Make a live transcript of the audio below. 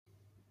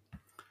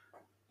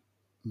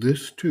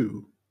This,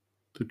 too,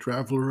 the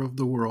traveler of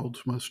the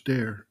worlds must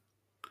dare,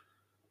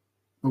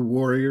 a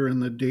warrior in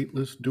the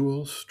dateless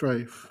dual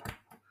strife.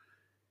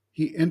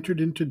 He entered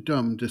into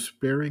dumb,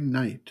 despairing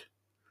night,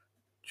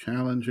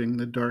 challenging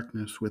the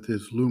darkness with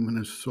his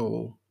luminous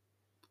soul.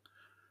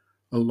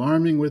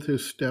 Alarming with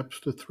his steps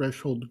the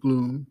threshold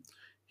gloom,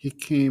 he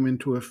came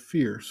into a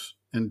fierce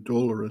and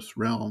dolorous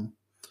realm,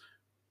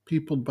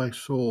 peopled by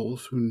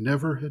souls who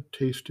never had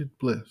tasted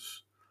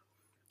bliss,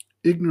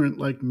 ignorant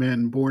like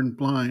men born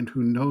blind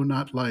who know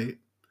not light.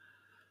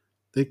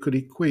 They could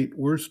equate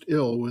worst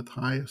ill with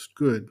highest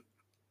good.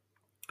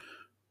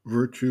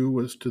 Virtue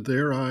was to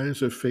their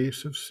eyes a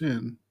face of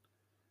sin,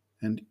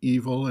 and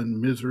evil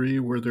and misery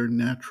were their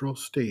natural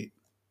state.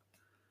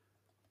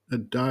 A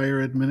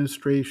dire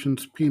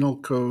administration's penal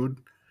code,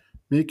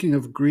 making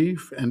of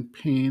grief and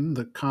pain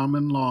the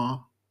common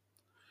law,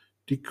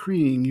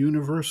 decreeing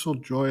universal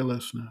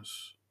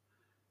joylessness,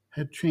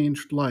 had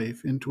changed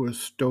life into a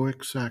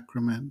stoic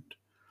sacrament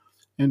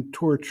and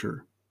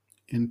torture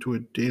into a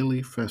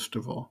daily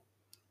festival.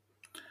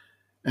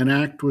 An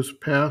act was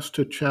passed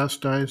to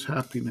chastise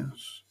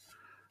happiness.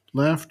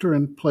 Laughter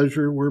and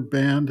pleasure were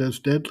banned as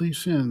deadly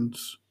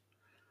sins.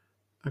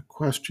 A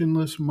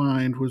questionless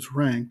mind was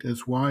ranked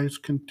as wise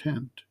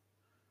content.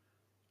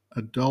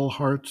 A dull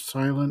heart's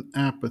silent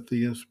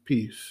apathy as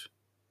peace.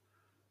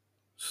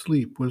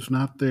 Sleep was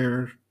not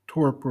there,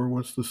 torpor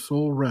was the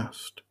sole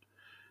rest.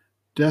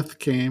 Death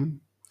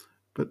came,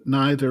 but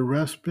neither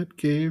respite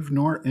gave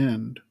nor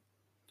end.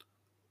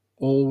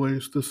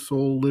 Always the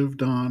soul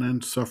lived on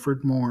and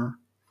suffered more.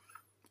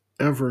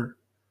 Ever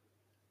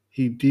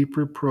he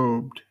deeper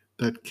probed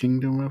that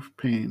kingdom of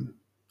pain.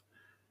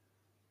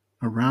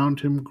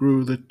 Around him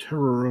grew the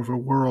terror of a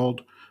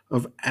world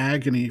of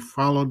agony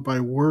followed by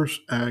worse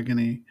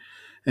agony,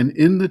 and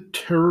in the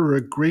terror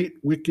a great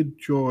wicked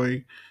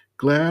joy,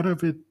 glad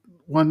of it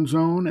one's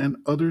own and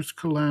others'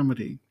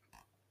 calamity.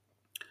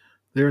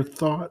 Their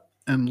thought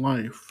and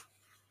life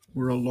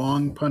were a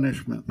long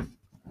punishment,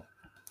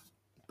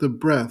 the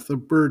breath a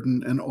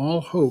burden and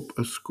all hope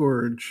a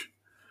scourge,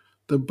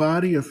 the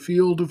body a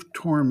field of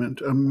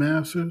torment, a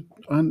massive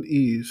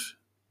unease.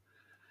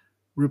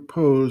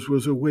 Repose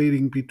was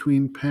awaiting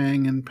between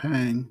pang and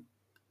pang.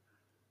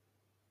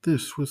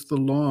 This was the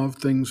law of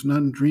things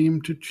none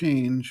dreamed to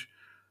change,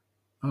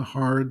 a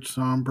hard,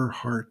 somber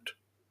heart,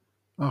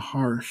 a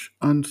harsh,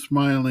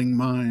 unsmiling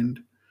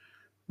mind,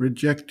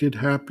 rejected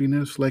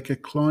happiness like a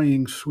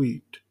cloying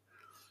sweet.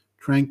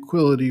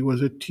 Tranquility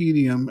was a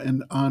tedium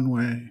and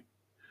ennui.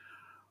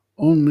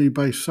 Only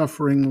by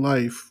suffering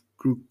life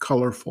grew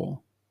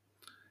colorful.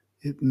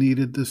 It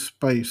needed the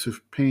spice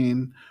of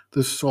pain,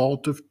 the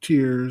salt of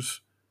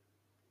tears.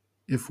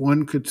 If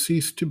one could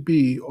cease to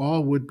be,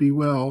 all would be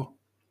well.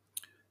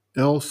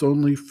 Else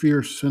only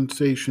fierce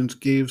sensations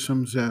gave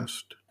some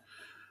zest.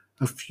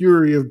 A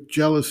fury of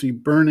jealousy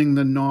burning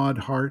the gnawed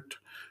heart,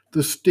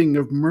 the sting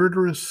of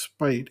murderous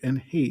spite and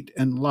hate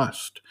and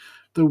lust,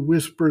 the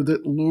whisper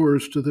that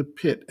lures to the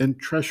pit and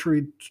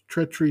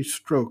treachery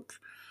stroke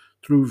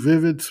through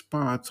vivid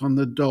spots on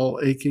the dull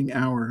aching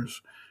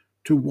hours,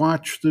 to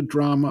watch the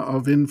drama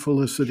of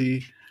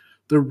infelicity,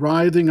 the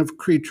writhing of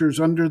creatures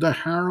under the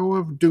harrow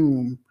of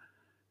doom,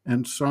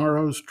 and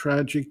sorrow's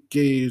tragic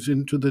gaze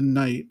into the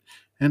night,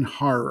 and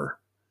horror,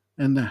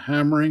 and the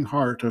hammering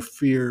heart of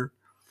fear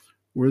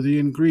were the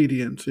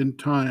ingredients in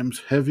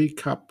time's heavy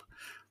cup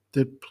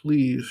that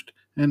pleased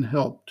and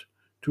helped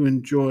to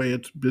enjoy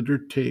its bitter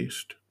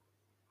taste.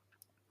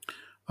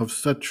 Of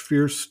such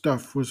fierce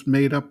stuff was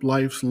made up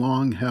life's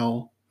long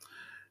hell.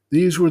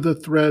 These were the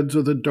threads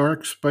of the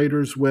dark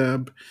spider's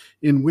web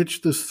in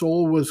which the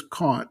soul was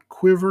caught,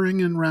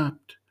 quivering and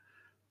wrapped.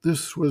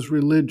 This was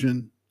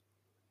religion.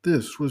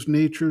 This was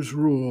nature's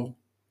rule.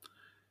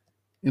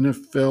 In a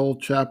fell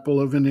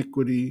chapel of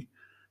iniquity,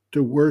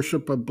 to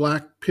worship a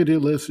black,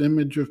 pitiless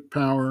image of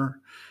power,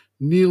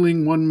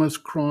 kneeling one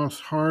must cross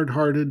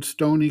hard-hearted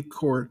stony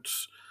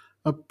courts,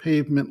 a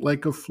pavement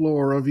like a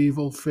floor of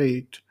evil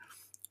fate.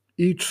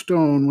 Each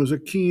stone was a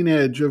keen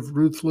edge of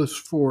ruthless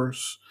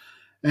force,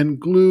 and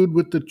glued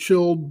with the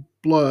chilled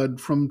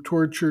blood from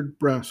tortured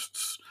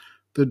breasts,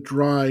 the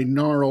dry,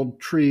 gnarled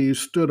trees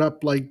stood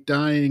up like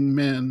dying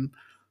men,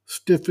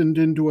 stiffened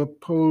into a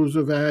pose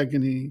of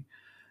agony,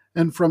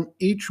 and from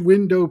each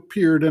window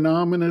peered an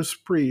ominous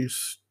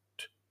priest,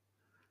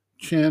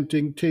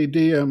 chanting Te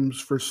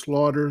Deums for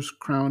slaughter's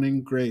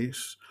crowning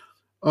grace.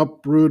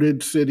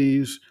 Uprooted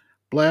cities,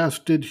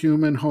 blasted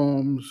human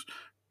homes,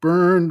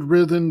 burned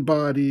writhen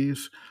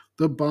bodies,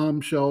 the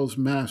bombshells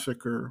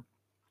massacre.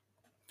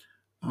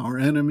 Our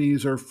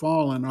enemies are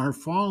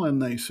fallen,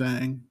 they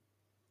sang.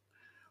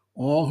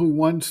 All who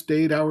once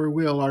stayed our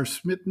will are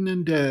smitten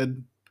and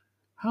dead.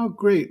 How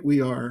great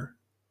we are,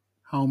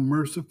 how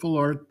merciful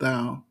art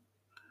thou.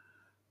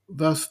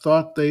 Thus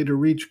thought they to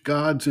reach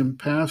God's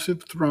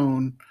impassive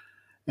throne,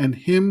 and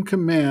him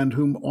command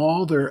whom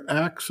all their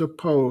acts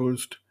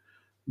opposed,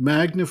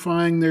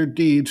 magnifying their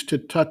deeds to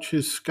touch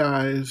his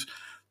skies,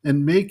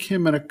 and make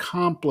him an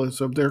accomplice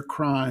of their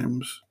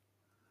crimes.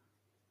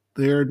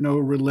 There no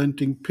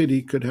relenting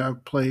pity could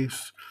have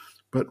place,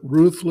 but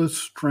ruthless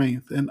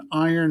strength and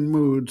iron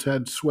moods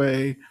had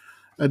sway,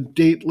 a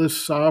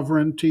dateless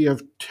sovereignty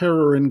of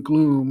terror and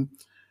gloom.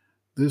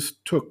 This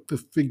took the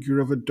figure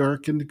of a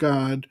darkened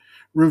god,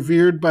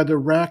 revered by the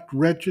racked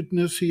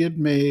wretchedness he had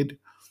made,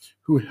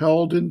 who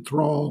held in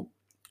thrall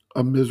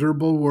a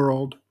miserable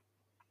world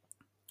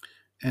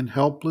and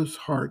helpless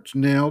hearts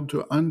nailed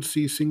to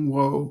unceasing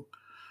woe,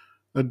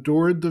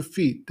 adored the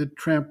feet that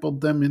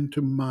trampled them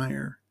into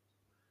mire.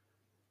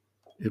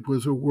 It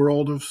was a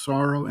world of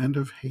sorrow and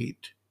of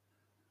hate,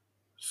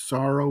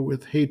 sorrow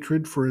with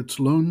hatred for its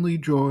lonely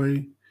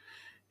joy,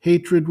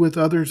 hatred with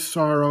others'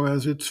 sorrow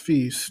as its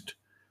feast.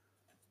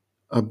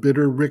 A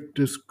bitter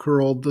rictus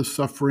curled the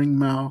suffering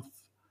mouth,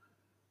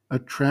 a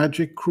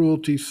tragic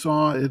cruelty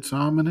saw its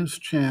ominous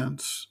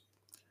chance.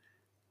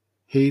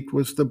 Hate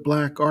was the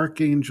black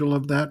archangel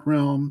of that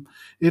realm.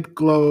 It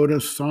glowed,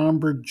 a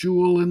somber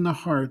jewel in the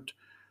heart,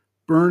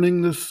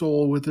 burning the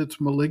soul with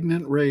its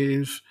malignant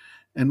rays,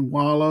 and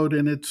wallowed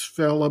in its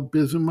fell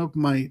abysm of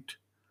might.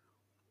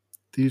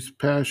 These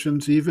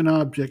passions even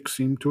objects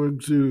seemed to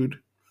exude,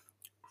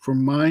 for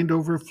mind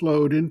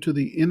overflowed into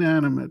the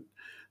inanimate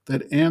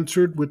that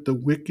answered with the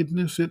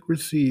wickedness it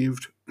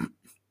received.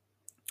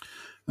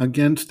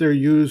 Against their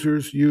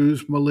users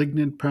used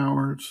malignant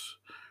powers,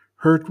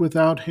 hurt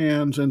without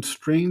hands, and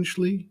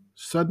strangely,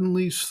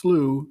 suddenly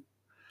slew,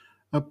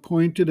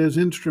 appointed as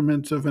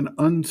instruments of an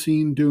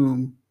unseen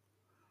doom.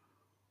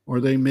 Or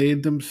they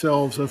made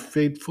themselves a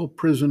fateful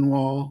prison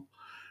wall,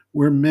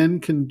 where men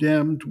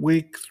condemned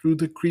wake through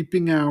the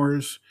creeping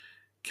hours,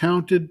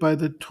 counted by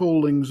the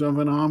tollings of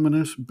an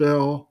ominous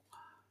bell.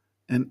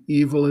 An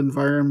evil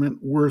environment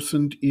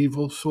worsened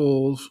evil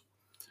souls,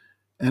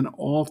 and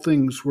all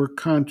things were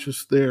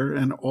conscious there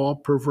and all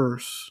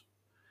perverse.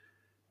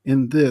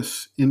 In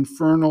this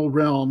infernal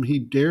realm he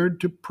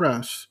dared to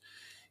press,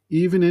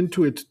 even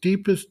into its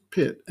deepest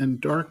pit and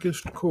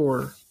darkest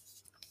core,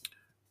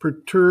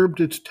 perturbed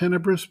its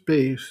tenebrous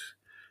base,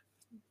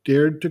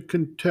 dared to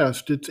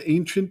contest its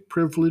ancient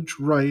privilege,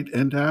 right,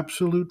 and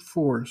absolute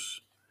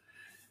force.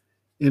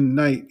 In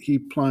night he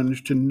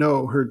plunged to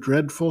know her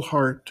dreadful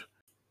heart.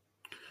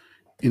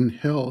 In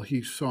hell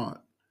he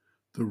sought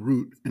the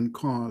root and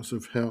cause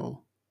of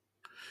hell.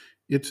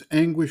 Its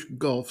anguished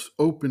gulfs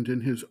opened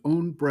in his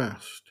own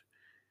breast.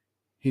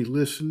 He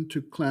listened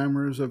to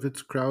clamors of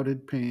its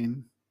crowded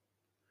pain,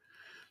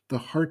 the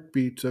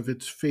heartbeats of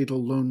its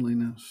fatal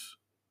loneliness.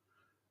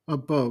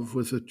 Above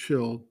was a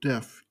chill,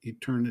 deaf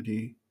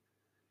eternity.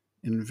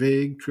 In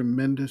vague,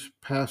 tremendous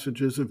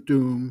passages of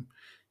doom,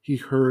 he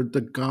heard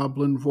the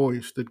goblin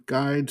voice that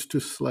guides to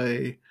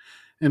slay,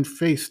 and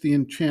faced the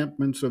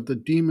enchantments of the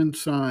demon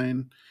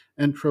sign,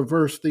 and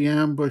traversed the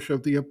ambush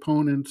of the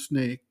opponent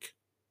snake.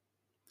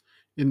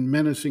 In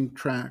menacing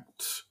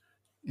tracts,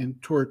 in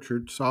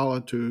tortured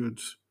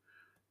solitudes,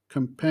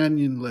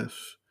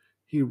 companionless,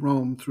 he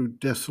roamed through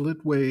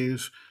desolate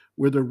ways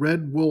where the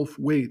red wolf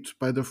waits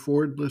by the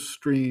fordless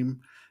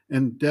stream,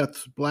 and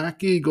death's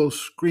black eagle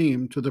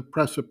screamed to the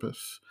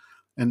precipice,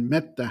 and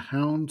met the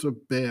hounds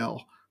of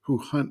Baal who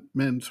hunt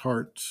men's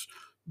hearts,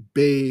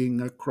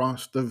 baying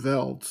across the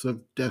velds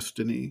of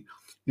destiny,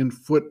 in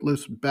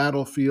footless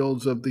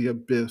battlefields of the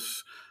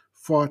abyss,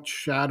 fought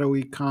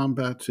shadowy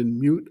combats in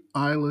mute,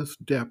 eyeless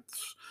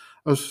depths,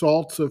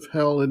 assaults of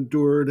hell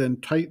endured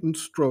and tightened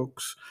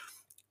strokes,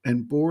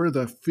 and bore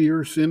the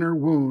fierce inner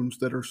wounds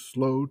that are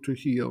slow to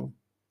heal.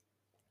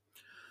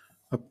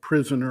 A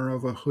prisoner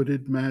of a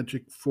hooded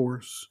magic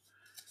force,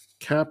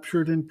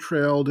 captured and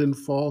trailed in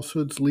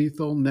falsehood's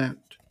lethal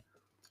net,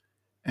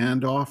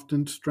 and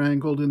often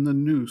strangled in the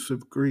noose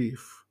of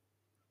grief,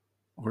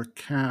 or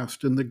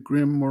cast in the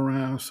grim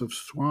morass of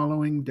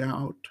swallowing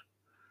doubt,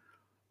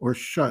 or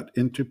shut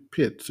into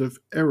pits of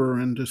error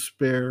and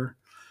despair,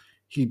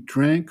 he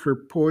drank her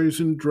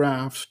poisoned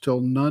draughts till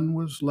none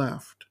was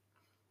left.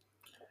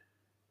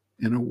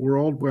 In a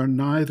world where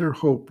neither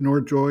hope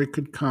nor joy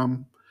could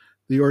come,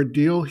 the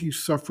ordeal he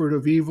suffered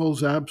of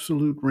evil's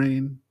absolute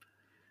reign,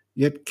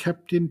 yet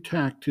kept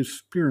intact his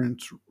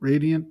spirit's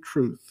radiant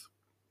truth,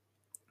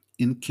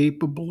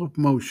 incapable of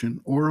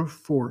motion or of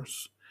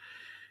force,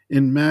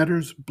 in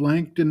matter's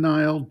blank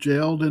denial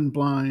jailed and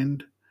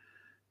blind,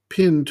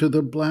 pinned to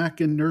the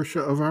black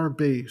inertia of our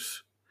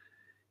base.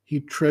 He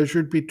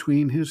treasured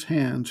between his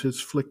hands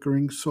his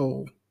flickering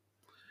soul.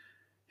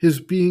 His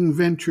being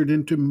ventured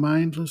into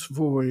mindless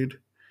void,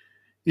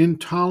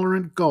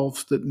 intolerant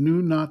gulfs that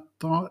knew not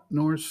thought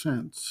nor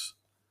sense.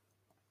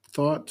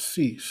 Thought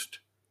ceased,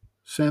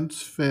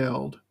 sense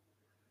failed.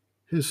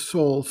 His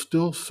soul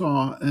still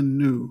saw and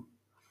knew.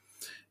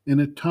 In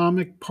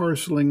atomic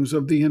parcelings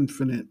of the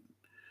infinite,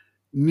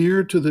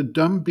 near to the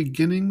dumb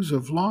beginnings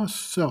of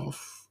lost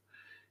self,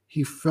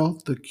 he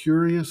felt the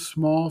curious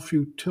small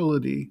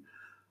futility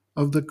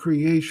of the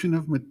creation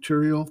of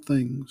material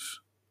things.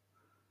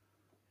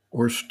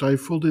 Or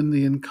stifled in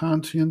the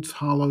inconscient's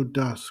hollow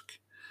dusk,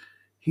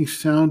 he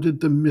sounded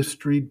the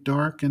mystery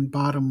dark and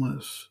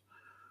bottomless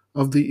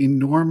of the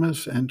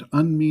enormous and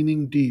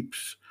unmeaning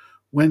deeps,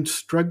 whence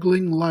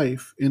struggling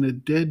life in a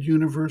dead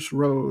universe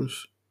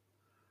rose.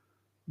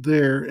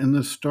 There, in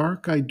the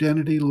stark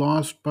identity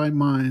lost by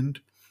mind,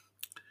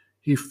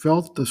 he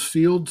felt the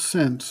sealed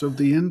sense of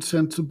the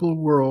insensible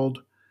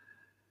world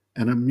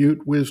and a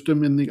mute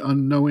wisdom in the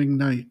unknowing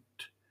night.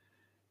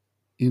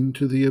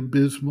 Into the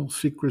abysmal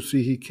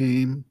secrecy he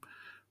came,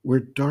 where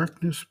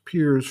darkness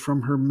peers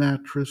from her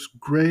mattress,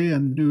 gray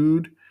and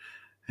nude,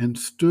 and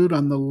stood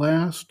on the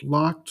last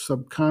locked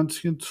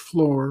subconscious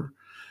floor,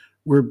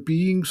 where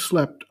being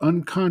slept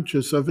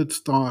unconscious of its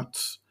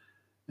thoughts,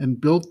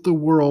 and built the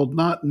world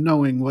not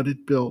knowing what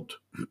it built.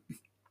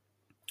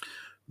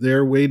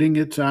 There, waiting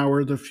its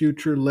hour, the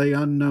future lay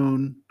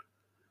unknown.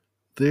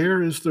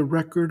 There is the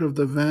record of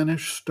the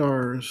vanished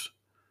stars.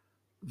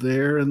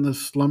 There, in the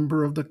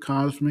slumber of the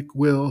cosmic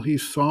will, he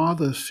saw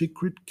the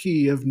secret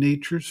key of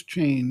nature's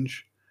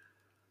change.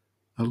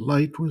 A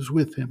light was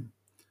with him.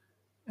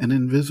 An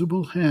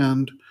invisible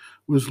hand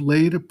was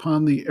laid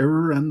upon the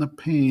error and the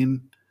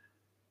pain,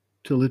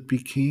 till it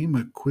became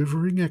a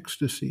quivering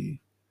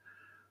ecstasy,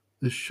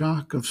 the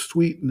shock of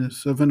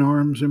sweetness of an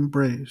arm's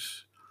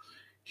embrace.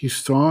 He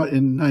saw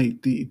in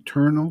night the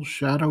eternal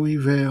shadowy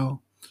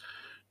veil,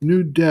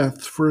 new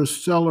death for a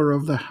seller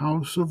of the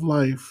house of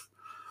life,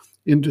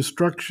 in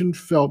destruction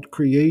felt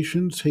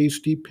creation's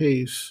hasty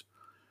pace,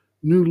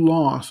 new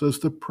loss as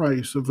the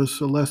price of a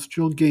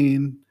celestial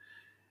gain,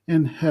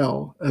 and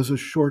hell as a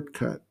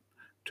shortcut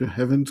to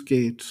heaven's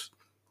gates.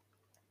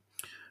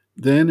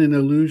 Then in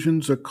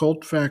illusion's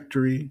occult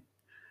factory,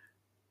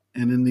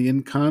 and in the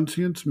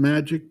inconscient's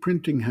magic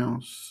printing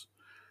house,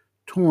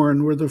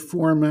 torn were the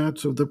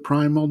formats of the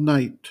primal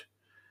night,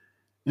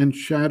 and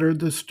shattered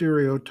the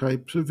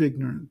stereotypes of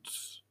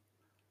ignorance.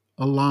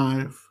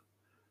 Alive,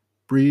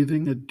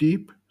 breathing a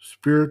deep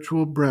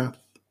spiritual breath,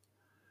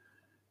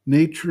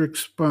 nature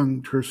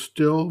expunged her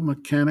still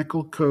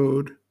mechanical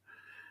code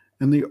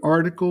and the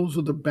articles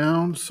of the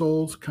bound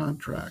soul's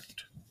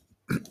contract.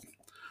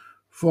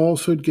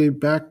 Falsehood gave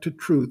back to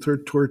truth her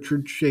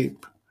tortured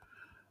shape.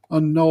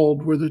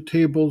 Annulled were the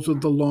tables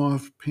of the law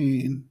of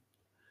pain,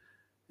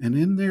 and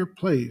in their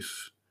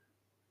place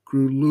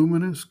grew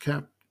luminous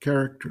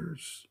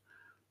characters.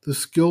 The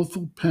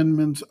skillful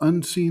penman's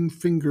unseen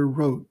finger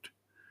wrote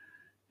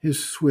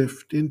his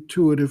swift,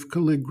 intuitive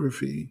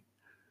calligraphy.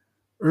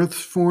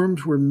 Earth's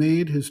forms were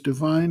made his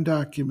divine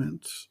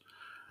documents.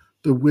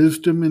 The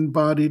wisdom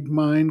embodied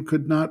mind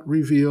could not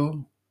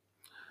reveal.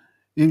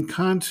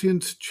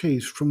 Inconscience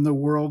chased from the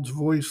world's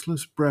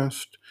voiceless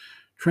breast,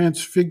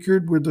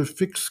 transfigured were the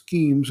fixed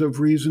schemes of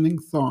reasoning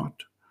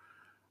thought.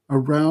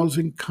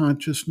 Arousing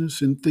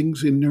consciousness in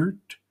things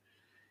inert,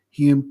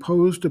 he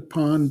imposed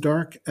upon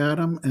dark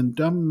atom and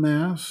dumb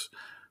mass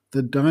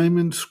the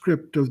diamond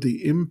script of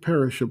the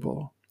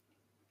imperishable.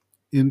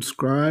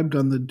 Inscribed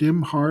on the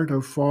dim heart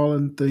of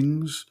fallen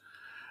things,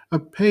 a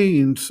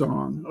paying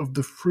song of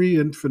the free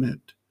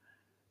infinite,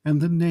 and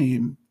the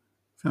name,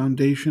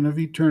 foundation of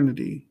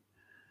eternity,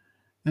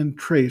 and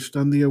traced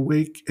on the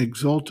awake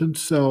exultant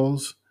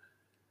cells,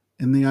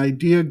 in the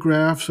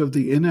ideographs of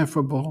the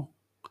ineffable,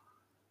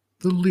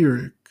 the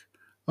lyric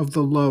of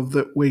the love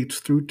that waits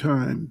through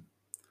time,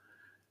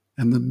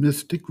 and the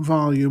mystic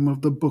volume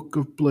of the book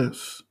of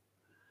bliss,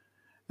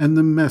 and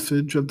the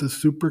message of the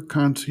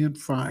superconscient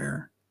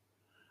fire.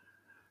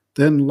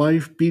 Then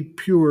life beat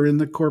pure in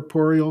the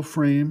corporeal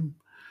frame,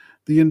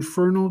 the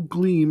infernal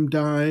gleam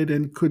died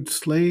and could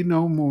slay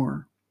no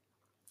more.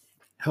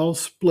 Hell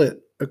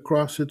split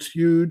across its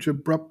huge,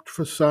 abrupt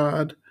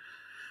facade,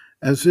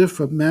 as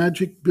if a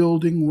magic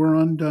building were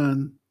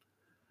undone.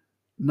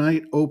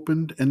 Night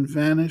opened and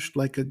vanished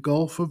like a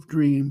gulf of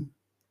dream.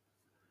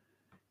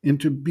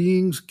 Into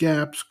being's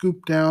gap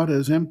scooped out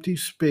as empty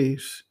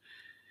space,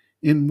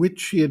 in which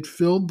she had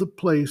filled the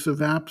place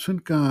of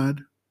absent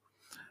God,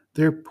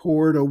 there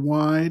poured a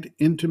wide,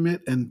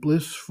 intimate, and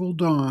blissful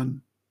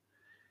dawn.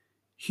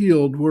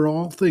 Healed were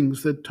all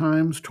things that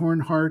time's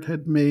torn heart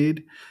had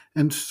made,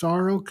 and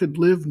sorrow could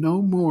live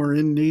no more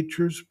in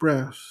nature's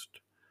breast.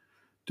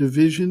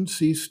 Division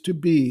ceased to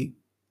be,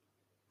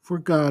 for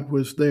God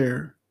was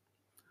there.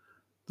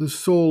 The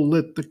soul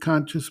lit the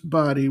conscious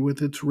body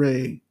with its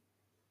ray.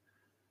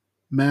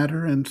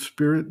 Matter and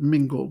spirit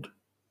mingled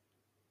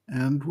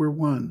and were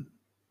one.